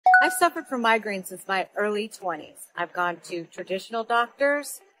I've suffered from migraines since my early 20s. I've gone to traditional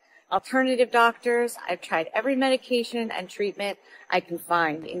doctors, alternative doctors. I've tried every medication and treatment I can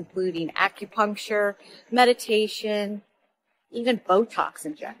find, including acupuncture, meditation, even Botox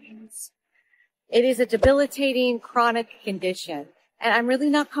injections. It is a debilitating chronic condition, and I'm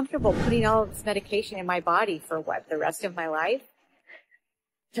really not comfortable putting all of this medication in my body for the rest of my life.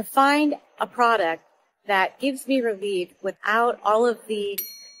 To find a product that gives me relief without all of the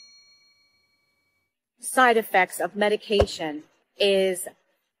side effects of medication is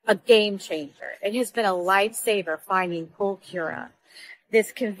a game changer. It has been a lifesaver finding CoolCura.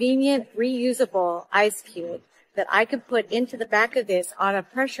 This convenient, reusable ice cube that I can put into the back of this on a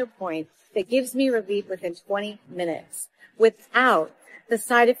pressure point that gives me relief within 20 minutes without the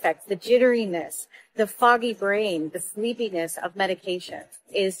side effects, the jitteriness, the foggy brain, the sleepiness of medication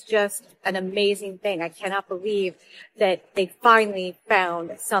is just an amazing thing. I cannot believe that they finally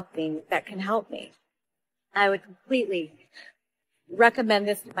found something that can help me. I would completely recommend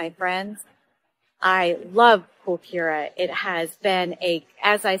this to my friends. I love CoolCura. It has been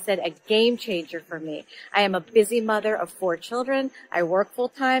as I said, a game changer for me. I am a busy mother of 4 children. I work full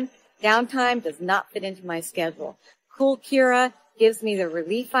time. Downtime does not fit into my schedule. CoolCura gives me the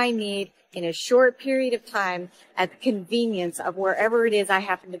relief I need in a short period of time at the convenience of wherever it is I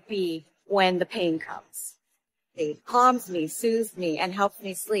happen to be when the pain comes. It calms me, soothes me, and helps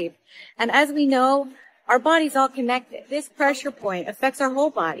me sleep. And as we know, our body's all connected. This pressure point affects our whole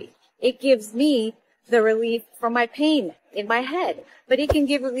body. It gives me the relief from my pain in my head, but it can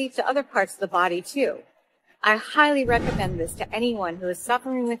give relief to other parts of the body too. I highly recommend this to anyone who is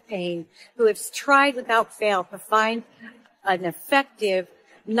suffering with pain, who has tried without fail to find an effective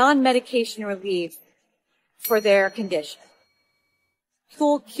non-medication relief for their condition.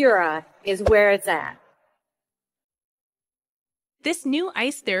 CoolCura is where it's at. This new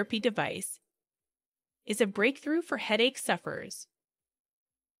ice therapy device is a breakthrough for headache sufferers.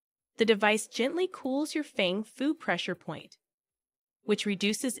 The device gently cools your Feng Fu pressure point, which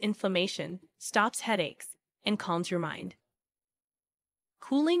reduces inflammation, stops headaches, and calms your mind.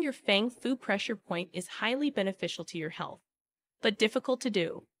 Cooling your Feng Fu pressure point is highly beneficial to your health, but difficult to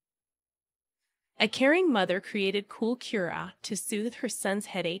do. A caring mother created CoolCura to soothe her son's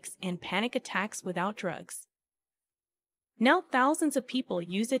headaches and panic attacks without drugs. Now thousands of people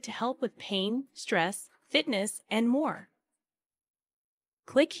use it to help with pain, stress, fitness, and more.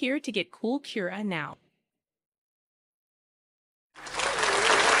 Click here to get CoolCura now.